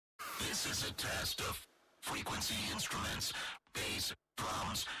This is a test of frequency instruments, bass,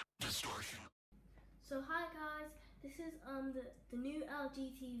 drums, distortion. So hi guys, this is the new LG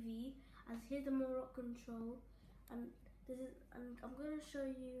TV, and here's the remote control, and I'm going to show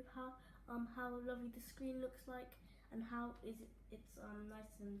you how lovely the screen looks like and how it's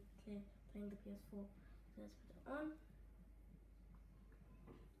nice and clear playing the PS4. So let's put it on.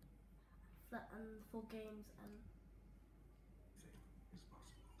 And 4 games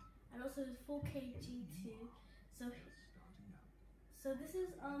and also there's 4K G2. So this is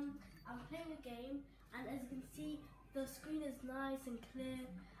I'm playing a game, and as you can see the screen is nice and clear,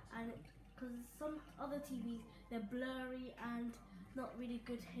 and because some other TVs they're blurry and not really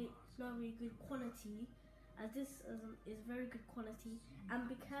good quality, as this is very good quality. And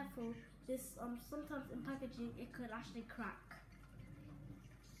be careful, this sometimes in packaging it could actually crack.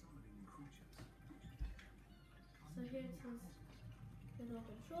 So here it is, the remote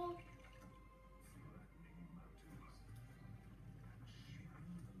control.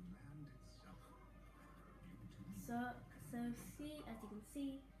 So see, as you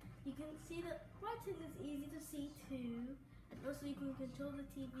can see that writing is easy to see too, and also you can control the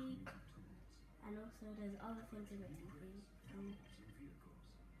TV, and also there's other things in the TV.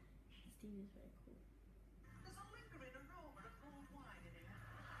 This TV is very cool.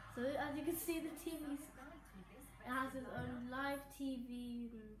 So as you can see, the TV has its own live TV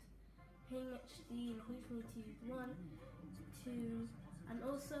and Ping HD and HDMI TV 1, 2, and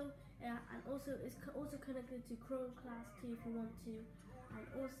also it's also connected to Chromecast too if you want to, and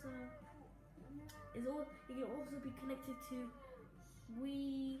also it can also be connected to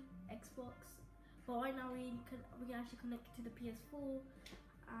Wii, Xbox, but right now we can actually connect it to the PS4,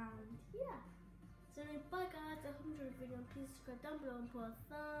 and yeah. So anyway, bye guys, I hope you enjoyed the video, and please subscribe down below and put a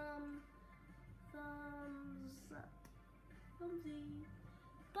thumbs up, thumbsy,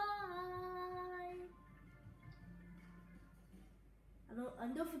 bye.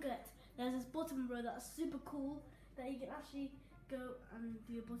 And don't forget, there's this bottom row that's super cool, that you can actually go and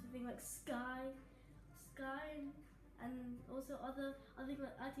do a bottom thing like Sky, and also other things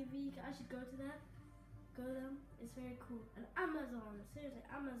like ITV. You can actually go to there, it's very cool. And Amazon, seriously,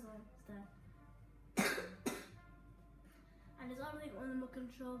 Amazon is there. And there's other things on the remote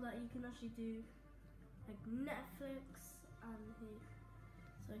control that you can actually do, like Netflix, and here.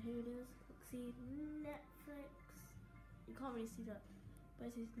 So here it is. Look, see Netflix. You can't really see that, but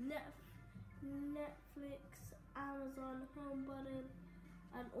it says Netflix, Amazon, home button,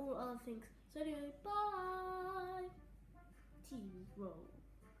 and all other things. So anyway, bye. TV roll.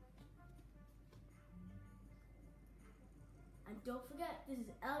 And don't forget, this is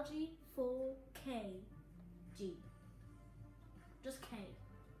LG 4K G. Just K.